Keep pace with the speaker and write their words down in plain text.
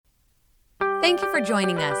Thank you for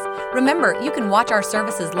joining us. Remember, you can watch our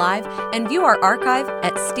services live and view our archive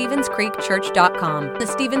at StevensCreekChurch.com, the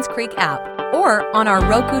Stevens Creek app, or on our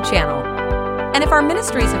Roku channel. And if our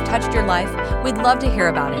ministries have touched your life, we'd love to hear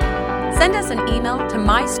about it. Send us an email to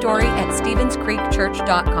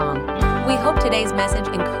mystory@StevensCreekChurch.com. We hope today's message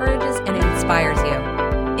encourages and inspires you.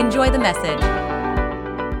 Enjoy the message.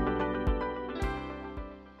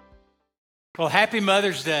 Well, happy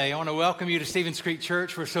Mother's Day. I want to welcome you to Stevens Creek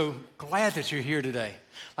Church. We're so glad that you're here today.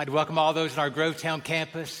 I'd like to welcome all those in our Grovetown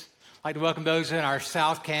campus. I'd like to welcome those in our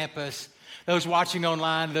South campus, those watching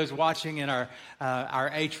online, those watching in our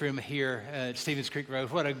atrium here at Stevens Creek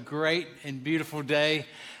Road. What a great and beautiful day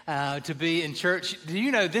to be in church. Do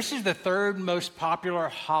you know this is the third most popular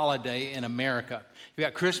holiday in America? You've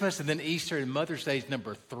got Christmas and then Easter, and Mother's Day is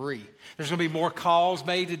number 3. There's going to be more calls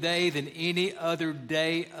made today than any other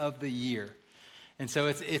day of the year. And so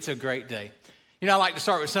it's a great day. You know, I like to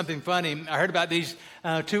start with something funny. I heard about these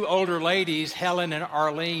two older ladies, Helen and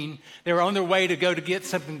Arlene. They were on their way to go to get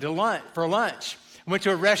something for lunch. Went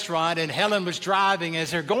to a restaurant, and Helen was driving.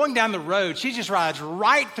 As they're going down the road, she just rides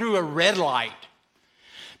right through a red light.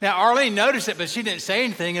 Now, Arlene noticed it, but she didn't say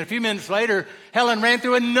anything. And a few minutes later, Helen ran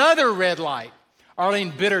through another red light.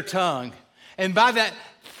 Arlene bit her tongue. And by that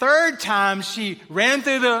third time she ran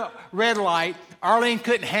through the red light, Arlene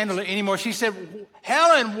couldn't handle it anymore. She said,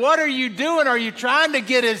 "Helen, what are you doing? Are you trying to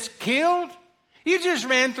get us killed? You just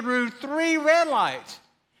ran through 3 red lights."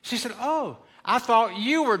 She said, "Oh, I thought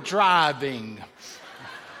you were driving."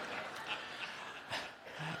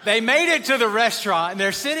 They made it to the restaurant, and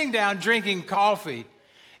they're sitting down drinking coffee.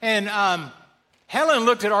 And Helen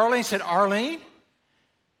looked at Arlene and said, "Arlene,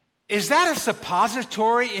 is that a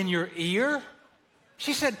suppository in your ear?"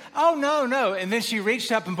 She said, "Oh, no." And then she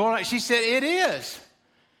reached up and pulled it. She said, "It is."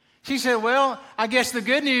 She said, "Well, I guess the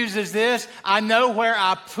good news is this. I know where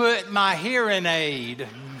I put my hearing aid."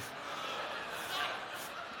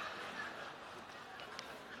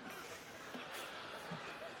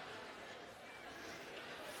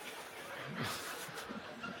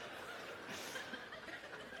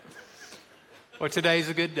 Well, today's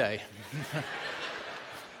a good day.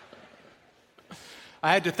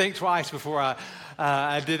 I had to think twice before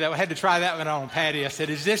I did that. I had to try that one on Patty. I said,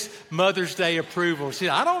 "Is this Mother's Day approval?" She said,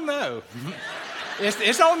 "I don't know."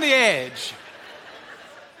 It's on the edge.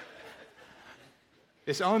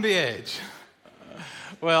 It's on the edge.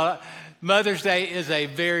 Well, Mother's Day is a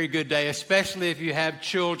very good day, especially if you have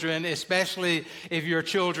children, especially if your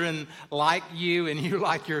children like you and you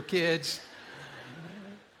like your kids.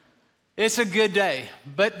 It's a good day,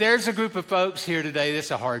 but there's a group of folks here today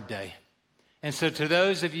that's a hard day. And so to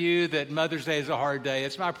those of you that Mother's Day is a hard day,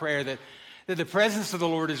 it's my prayer that the presence of the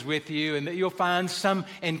Lord is with you and that you'll find some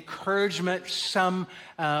encouragement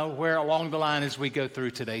somewhere along the line as we go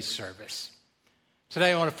through today's service.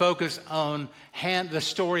 Today I want to focus on the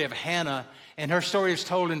story of Hannah, and her story is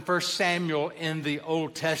told in 1 Samuel in the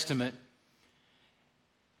Old Testament.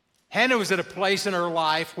 Hannah was at a place in her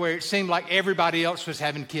life where it seemed like everybody else was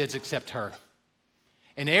having kids except her.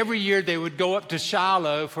 And every year they would go up to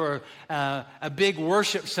Shiloh for a big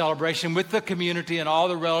worship celebration with the community and all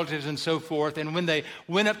the relatives and so forth. And when they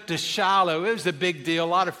went up to Shiloh, it was a big deal, a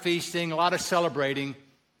lot of feasting, a lot of celebrating.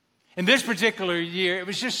 And this particular year, it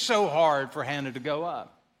was just so hard for Hannah to go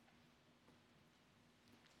up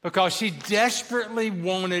because she desperately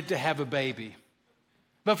wanted to have a baby.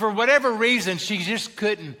 But for whatever reason, she just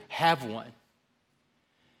couldn't have one.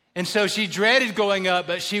 And so she dreaded going up,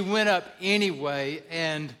 but she went up anyway.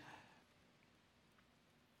 And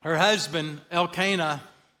her husband, Elkanah,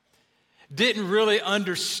 didn't really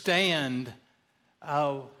understand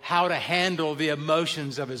how to handle the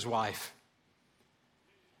emotions of his wife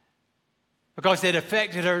because it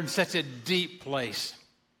affected her in such a deep place.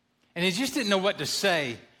 And he just didn't know what to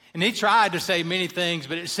say. And he tried to say many things,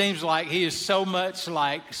 but it seems like he is so much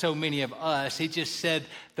like so many of us. He just said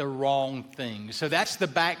the wrong things. So that's the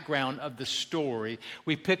background of the story.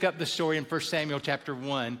 We pick up the story in 1 Samuel chapter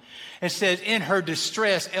 1. It says, in her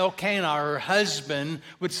distress, Elkanah, her husband,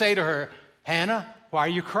 would say to her, "Hannah, why are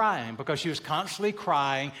you crying?" Because she was constantly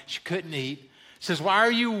crying. She couldn't eat. He says, "Why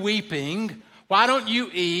are you weeping? Why don't you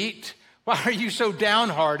eat? Why are you so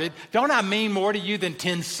downhearted? Don't I mean more to you than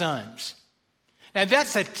 10 sons?" Now,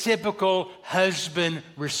 that's a typical husband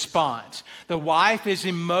response. The wife is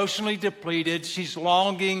emotionally depleted. She's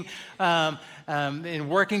longing and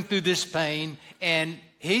working through this pain. And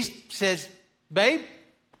he says, "Babe,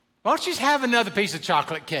 why don't you just have another piece of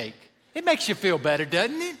chocolate cake? It makes you feel better,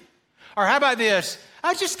 doesn't it?" Or how about this?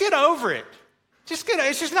 "Oh, just get over it.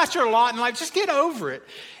 It's just not your lot in life. Just get over it."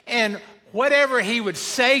 And whatever he would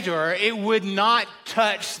say to her, it would not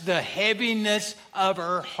touch the heaviness of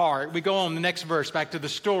her heart. We go on the next verse, back to the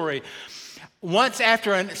story. Once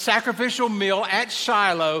after a sacrificial meal at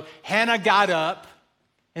Shiloh, Hannah got up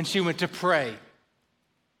and she went to pray.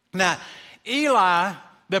 Now, Eli,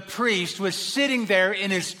 the priest, was sitting there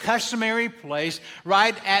in his customary place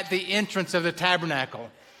right at the entrance of the tabernacle.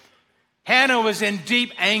 Hannah was in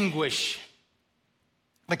deep anguish.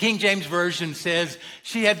 The King James Version says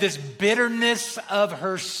she had this bitterness of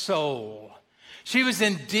her soul. She was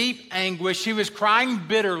in deep anguish. She was crying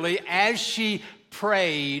bitterly as she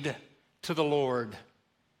prayed to the Lord.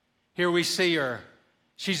 Here we see her.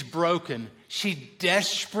 She's broken. She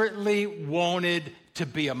desperately wanted to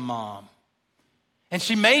be a mom. And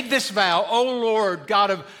she made this vow, "O Lord,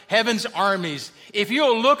 God of heaven's armies, if you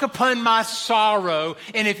will look upon my sorrow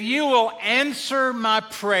and if you will answer my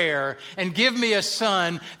prayer and give me a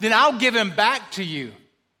son, then I'll give him back to you.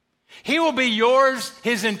 He will be yours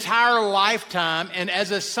his entire lifetime, and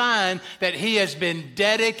as a sign that he has been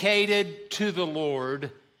dedicated to the Lord,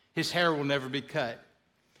 his hair will never be cut."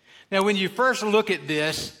 Now, when you first look at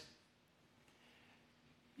this,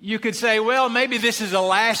 you could say, well, maybe this is a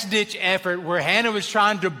last-ditch effort where Hannah was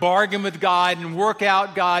trying to bargain with God and work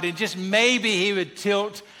out God, and just maybe he would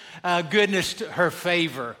tilt goodness to her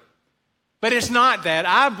favor. But it's not that.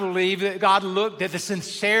 I believe that God looked at the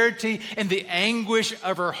sincerity and the anguish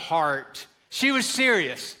of her heart. She was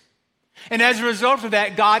serious. And as a result of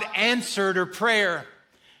that, God answered her prayer.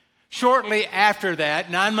 Shortly after that,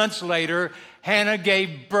 9 months later, Hannah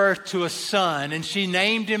gave birth to a son, and she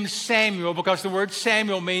named him Samuel because the word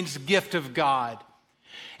Samuel means gift of God.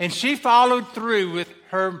 And she followed through with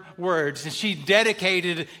her words, and she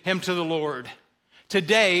dedicated him to the Lord.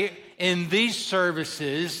 Today, in these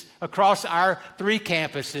services across our 3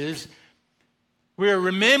 campuses, we're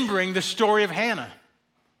remembering the story of Hannah,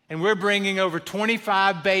 and we're bringing over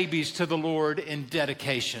 25 babies to the Lord in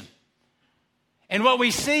dedication. And what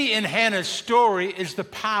we see in Hannah's story is the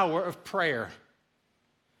power of prayer.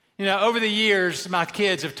 You know, over the years, my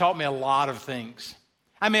kids have taught me a lot of things.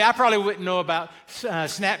 I mean, I probably wouldn't know about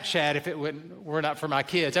Snapchat if it were not for my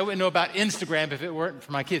kids. I wouldn't know about Instagram if it weren't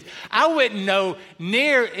for my kids. I wouldn't know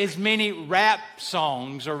near as many rap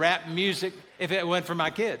songs or rap music if it weren't for my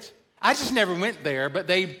kids. I just never went there, but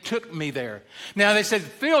they took me there. Now, they said,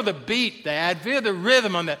 feel the beat, Dad. Feel the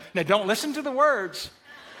rhythm on that. Now, don't listen to the words.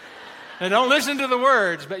 Now, don't listen to the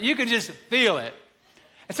words, but you can just feel it.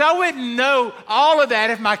 And so I wouldn't know all of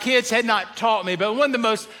that if my kids had not taught me. But one of the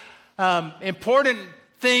most important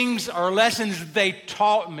things or lessons they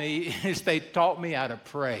taught me is they taught me how to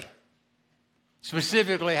pray.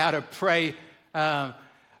 Specifically, how to pray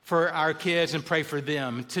for our kids and pray for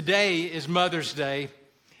them. Today is Mother's Day,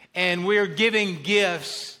 and we're giving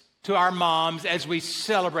gifts to our moms as we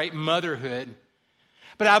celebrate motherhood.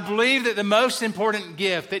 But I believe that the most important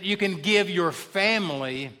gift that you can give your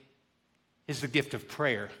family is the gift of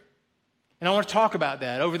prayer. And I want to talk about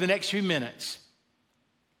that over the next few minutes.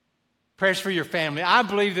 Prayers for your family. I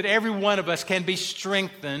believe that every one of us can be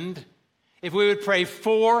strengthened if we would pray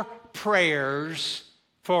 4 prayers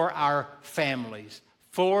for our families.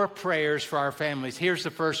 4 prayers for our families. Here's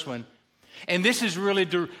the first one. And this is really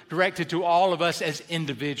directed to all of us as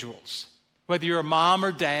individuals. Whether you're a mom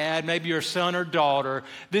or dad, maybe you're a son or daughter,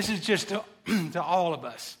 this is just to all of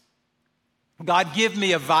us. God, give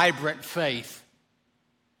me a vibrant faith.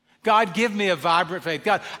 God, give me a vibrant faith.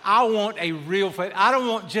 God, I want a real faith. I don't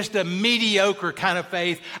want just a mediocre kind of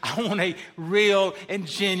faith. I want a real and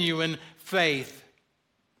genuine faith.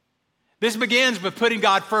 This begins with putting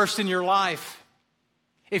God first in your life.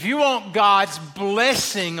 If you want God's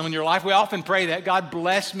blessing on your life, we often pray that, God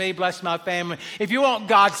bless me, bless my family. If you want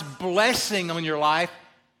God's blessing on your life,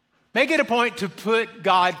 make it a point to put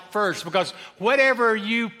God first, because whatever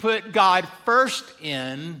you put God first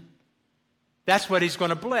in, that's what He's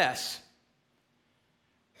going to bless.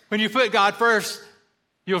 When you put God first,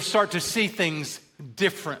 you'll start to see things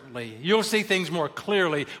differently. You'll see things more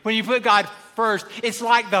clearly. When you put God first, it's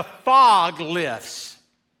like the fog lifts.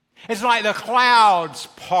 It's like the clouds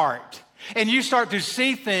part, and you start to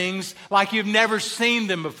see things like you've never seen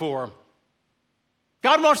them before.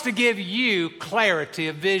 God wants to give you clarity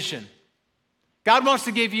of vision. God wants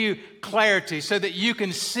to give you clarity so that you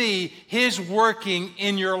can see His working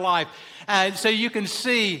in your life, so you can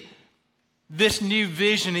see this new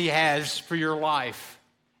vision He has for your life.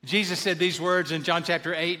 Jesus said these words in John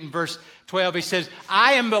chapter 8 and verse 12. He says,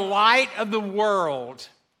 I am the light of the world.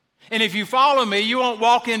 And if you follow me, you won't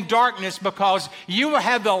walk in darkness, because you will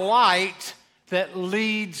have the light that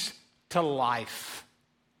leads to life.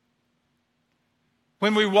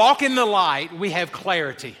 When we walk in the light, we have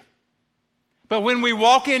clarity. But when we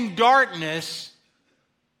walk in darkness,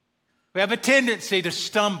 we have a tendency to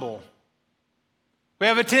stumble. We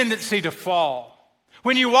have a tendency to fall.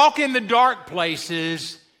 When you walk in the dark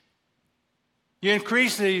places, you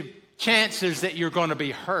increase the chances that you're going to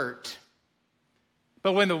be hurt.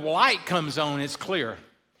 But when the light comes on, it's clear.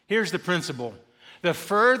 Here's the principle. The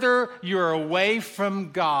further you're away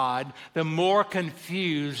from God, the more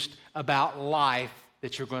confused about life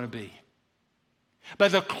that you're going to be.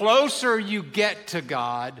 But the closer you get to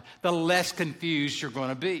God, the less confused you're going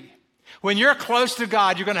to be. When you're close to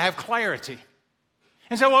God, you're going to have clarity.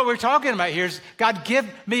 And so what we're talking about here is, God, give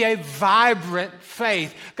me a vibrant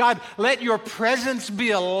faith. God, let your presence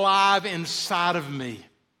be alive inside of me.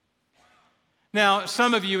 Now,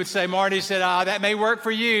 some of you would say, Marty said, that may work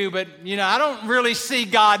for you, but, I don't really see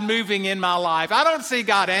God moving in my life. I don't see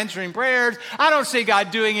God answering prayers. I don't see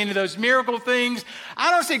God doing any of those miracle things.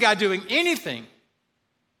 I don't see God doing anything.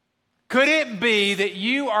 Could it be that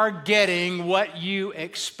you are getting what you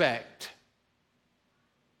expect?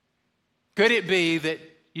 Could it be that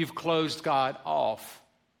you've closed God off,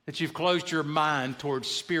 that you've closed your mind towards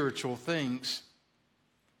spiritual things?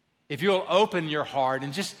 If you'll open your heart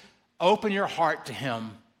and just open your heart to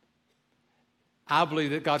Him, I believe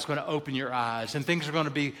that God's going to open your eyes, and things are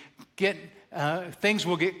going to things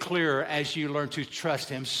will get clearer as you learn to trust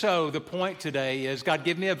Him. So the point today is, God,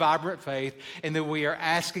 give me a vibrant faith, and that we are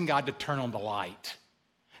asking God to turn on the light.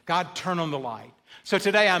 God, turn on the light. So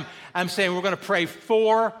today I'm saying we're going to pray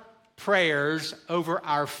 4 prayers over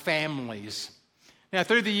our families. Now,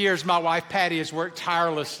 through the years, my wife Patty has worked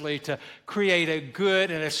tirelessly to create a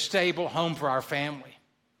good and a stable home for our family.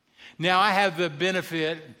 Now I have the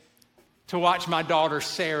benefit to watch my daughter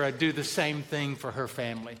Sarah do the same thing for her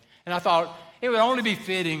family. And I thought it would only be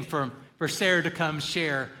fitting for Sarah to come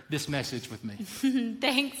share this message with me.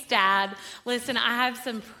 Thanks, Dad. Listen, I have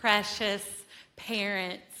some precious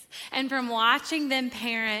parents. And from watching them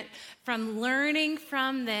parent, from learning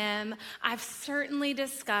from them, I've certainly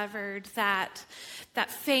discovered that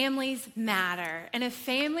families matter. And if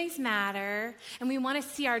families matter and we want to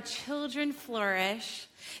see our children flourish,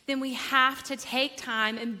 then we have to take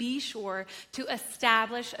time and be sure to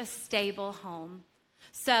establish a stable home.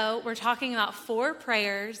 So we're talking about 4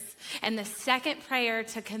 prayers, and the second prayer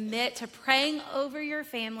to commit to praying over your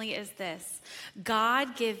family is this: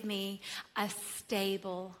 God, give me a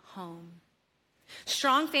stable home.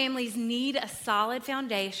 Strong families need a solid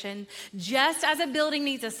foundation. Just as a building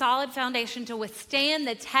needs a solid foundation to withstand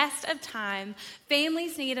the test of time,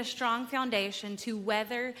 families need a strong foundation to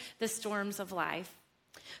weather the storms of life.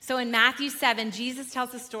 So in Matthew 7, Jesus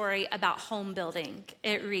tells a story about home building.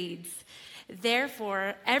 It reads,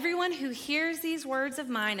 "Therefore, everyone who hears these words of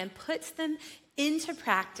mine and puts them into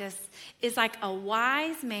practice is like a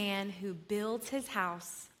wise man who builds his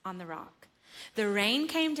house on the rock. The rain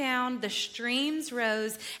came down, the streams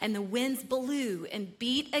rose, and the winds blew and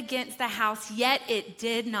beat against the house, yet it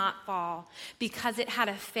did not fall, because it had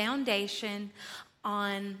a foundation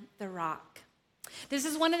on the rock." This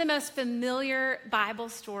is one of the most familiar Bible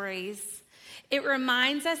stories. It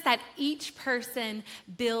reminds us that each person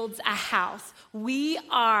builds a house. We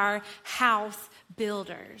are house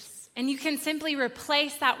builders. And you can simply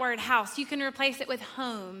replace that word house. You can replace it with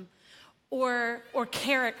home or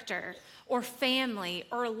character or family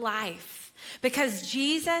or life. Because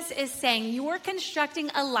Jesus is saying you're constructing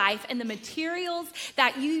a life, and the materials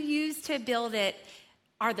that you use to build it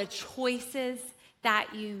are the choices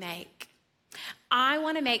that you make. I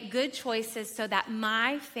want to make good choices so that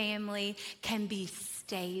my family can be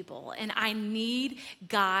stable, and I need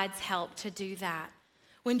God's help to do that.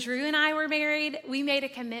 When Drew and I were married, we made a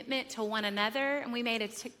commitment to one another, and we made a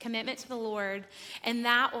commitment to the Lord, and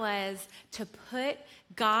that was to put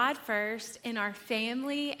God first in our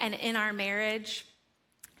family and in our marriage.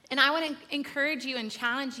 And I want to encourage you and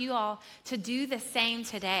challenge you all to do the same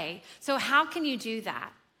today. So how can you do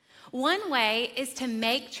that? One way is to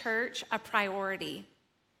make church a priority.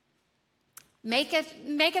 Make it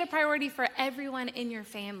a priority for everyone in your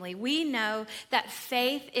family. We know that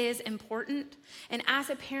faith is important, and as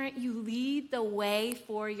a parent, you lead the way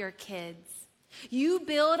for your kids. You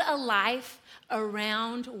build a life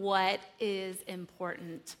around what is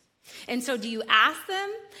important. And so do you ask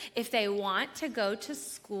them if they want to go to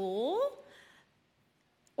school,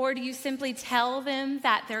 or do you simply tell them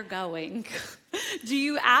that they're going? Do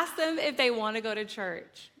you ask them if they want to go to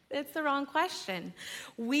church? It's the wrong question.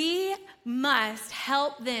 We must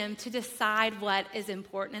help them to decide what is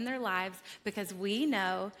important in their lives because we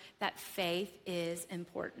know that faith is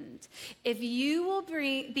important. If you will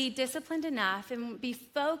be disciplined enough and be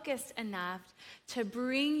focused enough to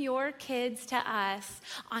bring your kids to us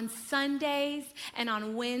on Sundays and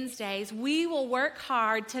on Wednesdays, we will work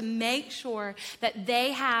hard to make sure that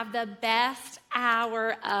they have the best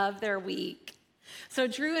hour of their week. So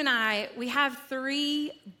Drew and I, we have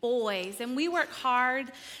 3 boys, and we work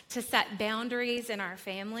hard to set boundaries in our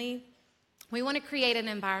family. We want to create an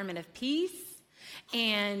environment of peace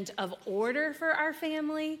and of order for our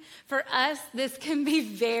family. For us, this can be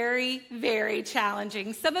very, very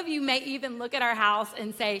challenging. Some of you may even look at our house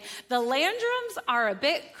and say, the Landrums are a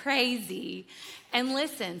bit crazy. And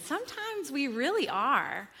listen, sometimes we really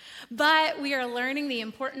are, but we are learning the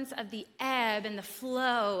importance of the ebb and the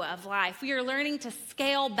flow of life. We are learning to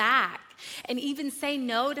scale back and even say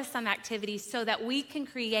no to some activities so that we can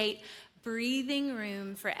create breathing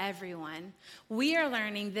room for everyone. We are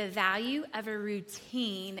learning the value of a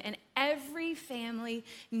routine, and every family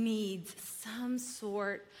needs some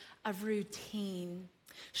sort of routine.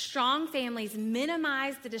 Strong families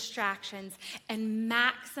minimize the distractions and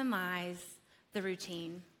maximize the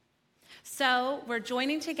routine. So we're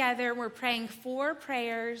joining together. We're praying 4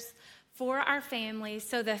 prayers for our families.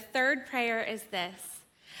 So the 3rd prayer is this: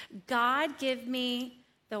 God, give me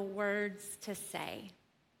the words to say.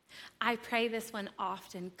 I pray this one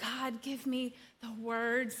often. God, give me the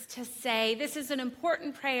words to say. This is an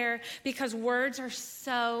important prayer because words are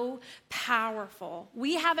so powerful.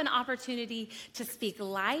 We have an opportunity to speak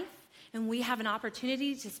life, and we have an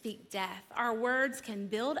opportunity to speak death. Our words can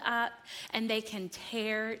build up and they can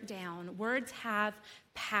tear down. Words have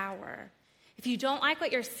power. If you don't like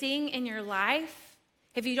what you're seeing in your life,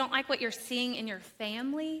 if you don't like what you're seeing in your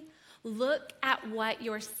family, look at what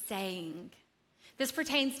you're saying. This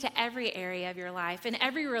pertains to every area of your life and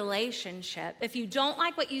every relationship. If you don't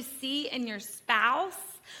like what you see in your spouse,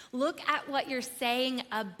 look at what you're saying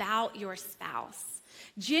about your spouse.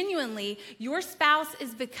 Genuinely, your spouse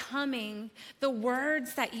is becoming the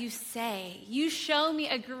words that you say. You show me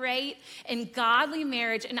a great and godly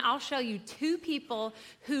marriage, and I'll show you 2 people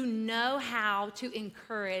who know how to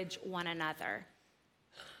encourage one another.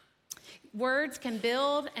 Words can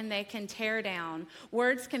build and they can tear down.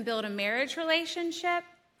 Words can build a marriage relationship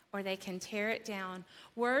or they can tear it down.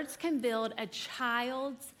 Words can build a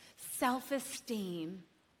child's self-esteem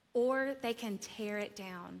or they can tear it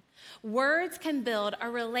down. Words can build a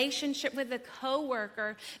relationship with a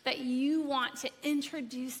coworker that you want to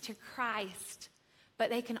introduce to Christ, but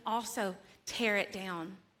they can also tear it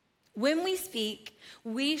down. When we speak,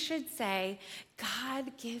 we should say,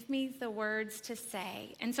 God, give me the words to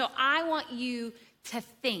say. And so I want you to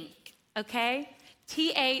think, okay?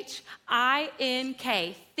 Think,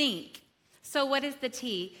 think. So what is the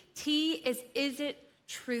T? T is it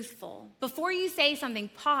truthful? Before you say something,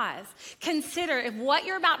 pause. Consider if what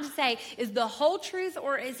you're about to say is the whole truth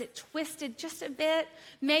or is it twisted just a bit?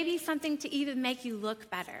 Maybe something to even make you look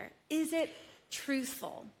better. Is it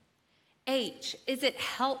truthful? H, is it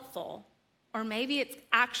helpful? Or maybe it's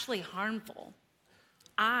actually harmful.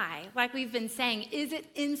 I, like we've been saying, is it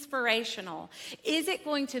inspirational? Is it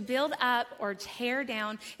going to build up or tear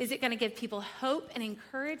down? Is it going to give people hope and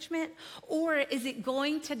encouragement? Or is it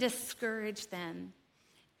going to discourage them?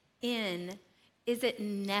 N, is it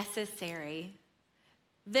necessary?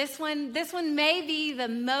 This one may be the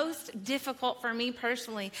most difficult for me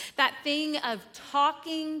personally. That thing of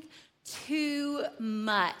talking too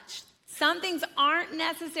much. Some things aren't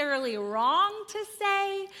necessarily wrong to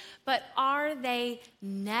say, but are they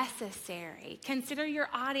necessary? Consider your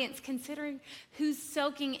audience, considering who's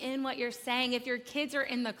soaking in what you're saying. If your kids are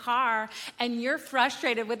in the car and you're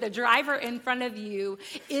frustrated with the driver in front of you,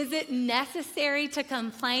 is it necessary to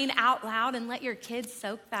complain out loud and let your kids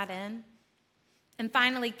soak that in? And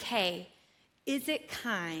finally, K, is it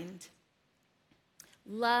kind?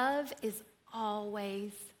 Love is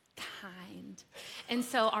always kind. And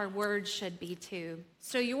so our words should be too.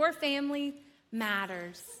 So your family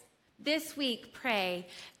matters. This week, pray,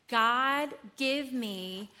 God, give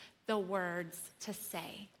me the words to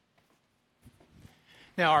say.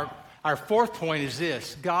 Now, our 4th point is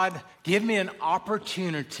this: God, give me an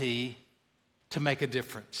opportunity to make a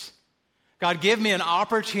difference. God, give me an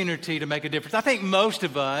opportunity to make a difference. I think most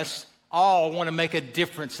of us all want to make a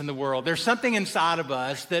difference in the world. There's something inside of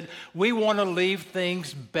us that we want to leave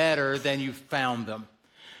things better than you found them.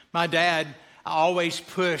 My dad always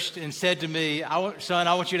pushed and said to me, son,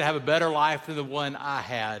 I want you to have a better life than the one I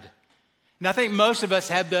had. And I think most of us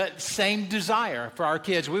have the same desire for our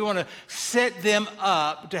kids. We want to set them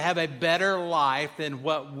up to have a better life than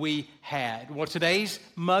what we had. Well, today's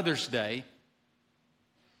Mother's Day,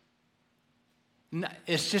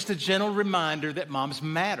 it's just a gentle reminder that moms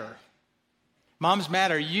matter. Moms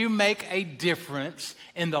matter. You make a difference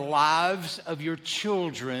in the lives of your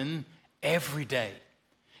children every day.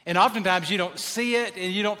 And oftentimes you don't see it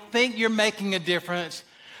and you don't think you're making a difference.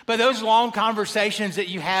 But those long conversations that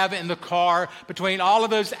you have in the car between all of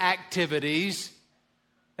those activities,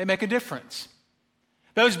 they make a difference.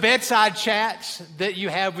 Those bedside chats that you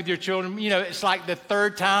have with your children, it's like the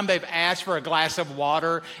third time they've asked for a glass of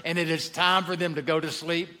water and it is time for them to go to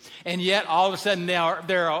sleep. And yet all of a sudden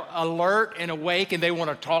they're alert and awake and they want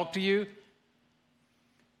to talk to you.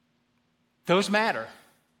 Those matter.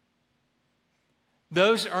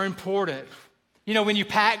 Those are important. When you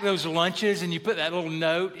pack those lunches and you put that little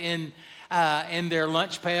note in their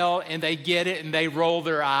lunch pail and they get it and they roll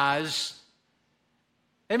their eyes,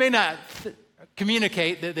 they may not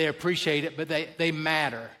communicate that they appreciate it, but they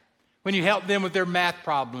matter. When you help them with their math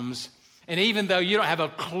problems, and even though you don't have a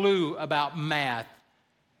clue about math,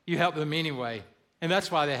 you help them anyway. And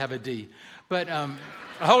that's why they have a D. But a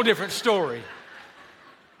whole different story.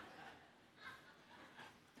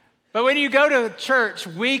 But when you go to church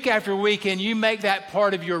week after week and you make that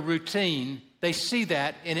part of your routine, they see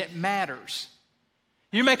that and it matters.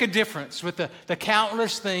 You make a difference with the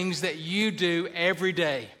countless things that you do every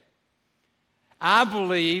day. I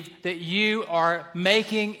believe that you are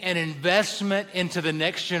making an investment into the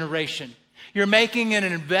next generation. You're making an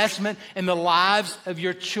investment in the lives of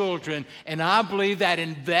your children. And I believe that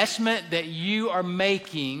investment that you are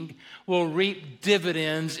making will reap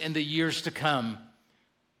dividends in the years to come.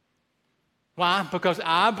 Why? Because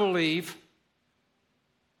I believe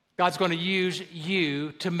God's going to use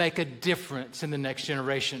you to make a difference in the next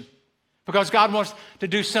generation. Because God wants to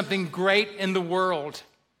do something great in the world.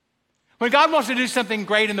 When God wants to do something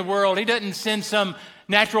great in the world, He doesn't send some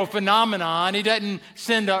natural phenomenon. He doesn't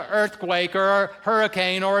send an earthquake or a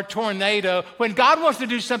hurricane or a tornado. When God wants to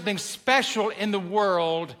do something special in the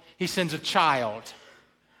world, He sends a child.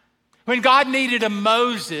 When God needed a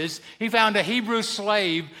Moses, He found a Hebrew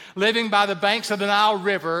slave living by the banks of the Nile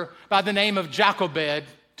River by the name of Jochebed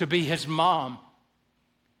to be his mom.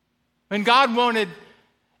 When God wanted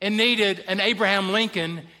and needed an Abraham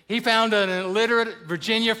Lincoln, He found an illiterate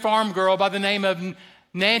Virginia farm girl by the name of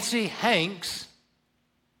Nancy Hanks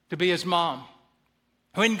to be his mom.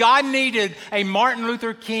 When God needed a Martin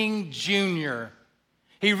Luther King Jr.,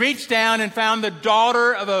 He reached down and found the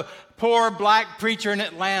daughter of a poor black preacher in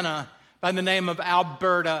Atlanta by the name of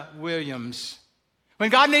Alberta Williams. When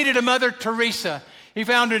God needed a Mother Teresa, He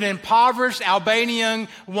found an impoverished Albanian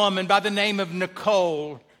woman by the name of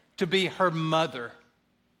Nicole to be her mother.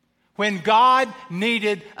 When God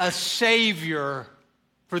needed a Savior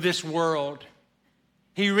for this world,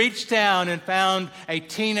 He reached down and found a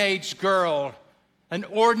teenage girl, an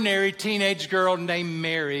ordinary teenage girl named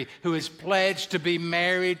Mary, who is pledged to be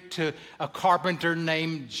married to a carpenter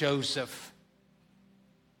named Joseph.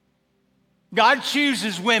 God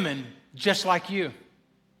chooses women just like you.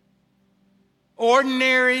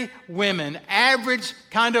 Ordinary women, average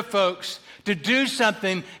kind of folks, to do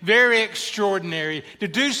something very extraordinary, to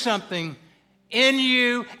do something in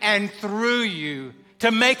you and through you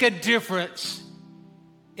to make a difference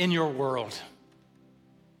in your world.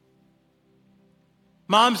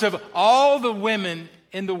 Moms of all the women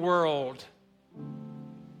in the world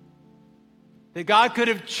that God could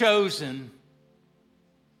have chosen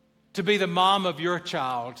to be the mom of your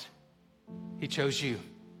child, He chose you.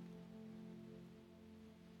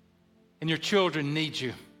 And your children need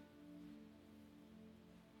you.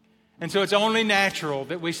 And so it's only natural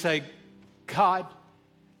that we say, God,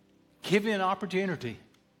 give me an opportunity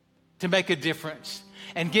to make a difference.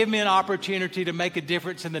 And give me an opportunity to make a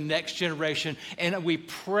difference in the next generation. And we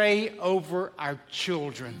pray over our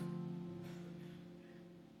children.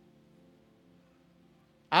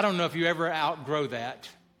 I don't know if you ever outgrow that.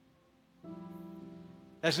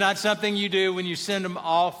 That's not something you do when you send them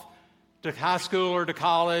off to high school or to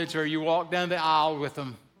college or you walk down the aisle with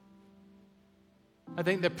them. I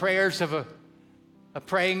think the prayers of a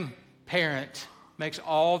praying parent makes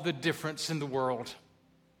all the difference in the world.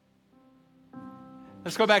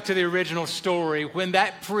 Let's go back to the original story. When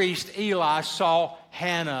that priest, Eli, saw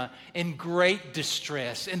Hannah in great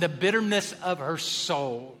distress, in the bitterness of her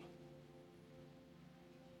soul,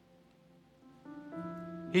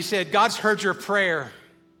 he said, God's heard your prayer,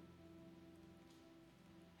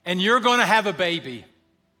 and you're going to have a baby.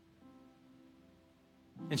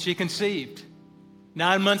 And she conceived.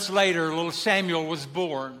 9 months later, little Samuel was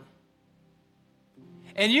born.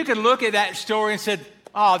 And you could look at that story and said,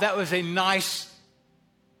 oh, that was a nice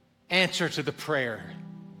answer to the prayer.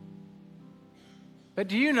 But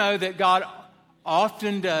do you know that God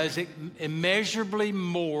often does immeasurably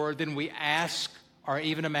more than we ask or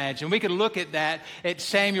even imagine? We could look at that, at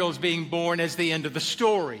Samuel's being born as the end of the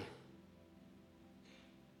story.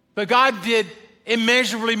 But God did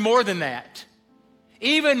immeasurably more than that.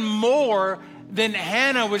 Even more than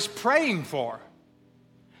Hannah was praying for.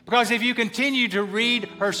 Because if you continue to read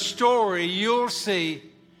her story, you'll see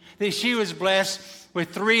that she was blessed with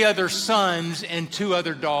 3 other sons and 2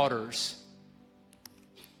 other daughters.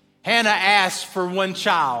 Hannah asked for 1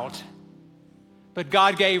 child, but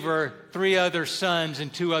God gave her 3 other sons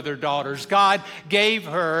and 2 other daughters. God gave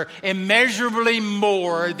her immeasurably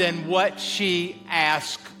more than what she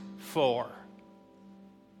asked for.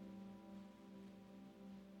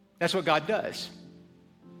 That's what God does.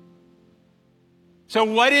 So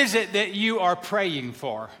what is it that you are praying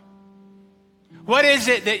for? What is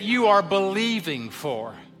it that you are believing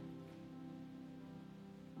for?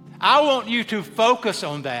 I want you to focus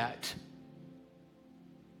on that.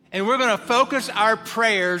 And we're going to focus our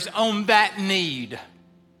prayers on that need.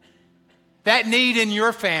 That need in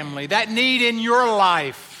your family, that need in your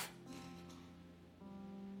life.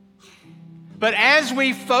 But as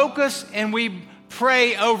we focus and we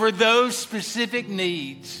pray over those specific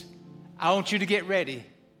needs, I want you to get ready,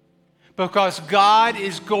 because God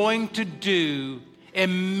is going to do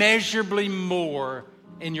immeasurably more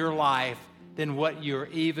in your life than what you're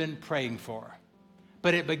even praying for.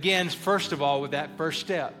 But it begins, first of all, with that first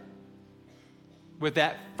step, with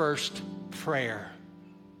that first prayer.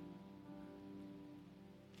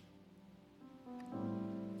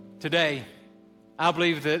 Today, I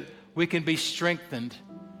believe that we can be strengthened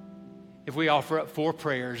if we offer up 4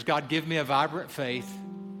 prayers. God, give me a vibrant faith.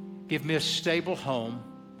 Give me a stable home.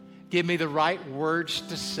 Give me the right words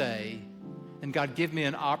to say. And God, give me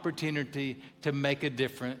an opportunity to make a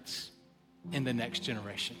difference in the next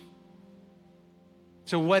generation.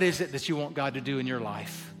 So what is it that you want God to do in your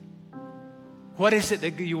life? What is it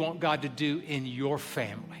that you want God to do in your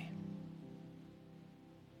family?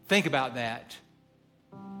 Think about that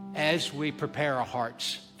as we prepare our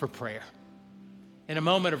hearts for prayer. In a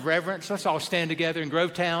moment of reverence, let's all stand together in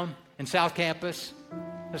Grovetown and South Campus.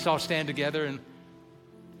 Let's all stand together and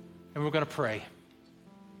we're going to pray.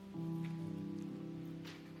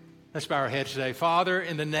 Let's bow our heads today. Father,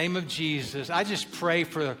 in the name of Jesus, I just pray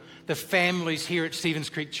for the families here at Stevens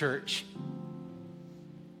Creek Church.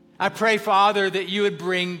 I pray, Father, that you would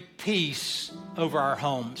bring peace over our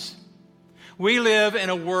homes. We live in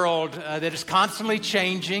a world that is constantly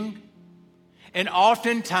changing, and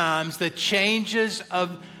oftentimes the changes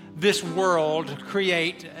of this world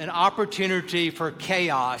create an opportunity for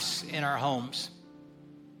chaos in our homes.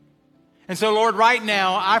 And so, Lord, right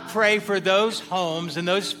now, I pray for those homes and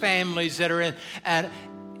those families that are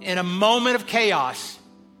in a moment of chaos.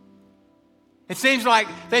 It seems like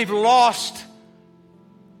they've lost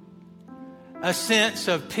a sense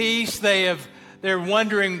of peace. They're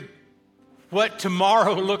wondering what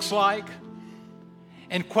tomorrow looks like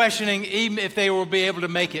and questioning even if they will be able to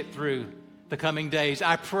make it through the coming days.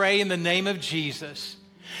 I pray in the name of Jesus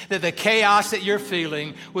that the chaos that you're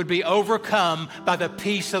feeling would be overcome by the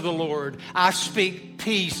peace of the Lord. I speak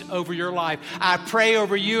peace over your life. I pray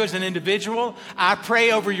over you as an individual. I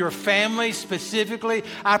pray over your family specifically.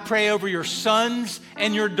 I pray over your sons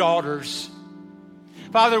and your daughters.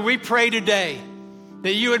 Father, we pray today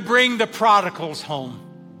that you would bring the prodigals home.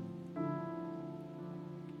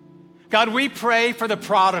 God, we pray for the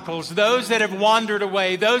prodigals, those that have wandered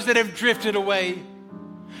away, those that have drifted away,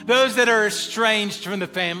 those that are estranged from the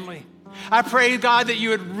family. I pray, God, that you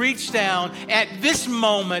would reach down at this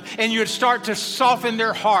moment and you would start to soften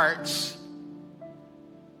their hearts,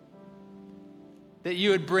 that you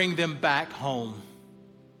would bring them back home.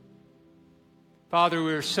 Father,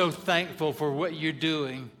 we're so thankful for what you're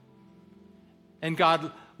doing. And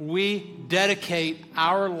God, we dedicate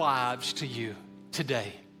our lives to you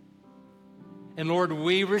today. And Lord,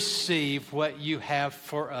 we receive what you have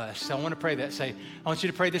for us. So I want to pray that. I want you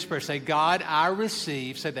to pray this prayer. Say, God, I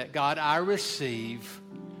receive. Say that. God, I receive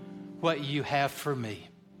what you have for me.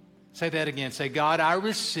 Say that again. Say, God, I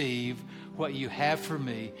receive what you have for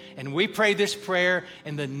me. And we pray this prayer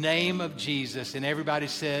in the name of Jesus. And everybody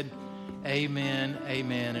said, amen,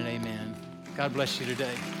 amen, and amen. God bless you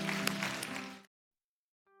today.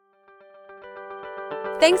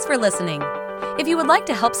 Thanks for listening. If you would like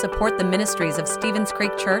to help support the ministries of Stevens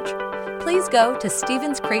Creek Church, please go to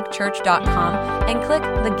StevensCreekChurch.com and click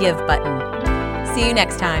the Give button. See you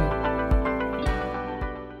next time.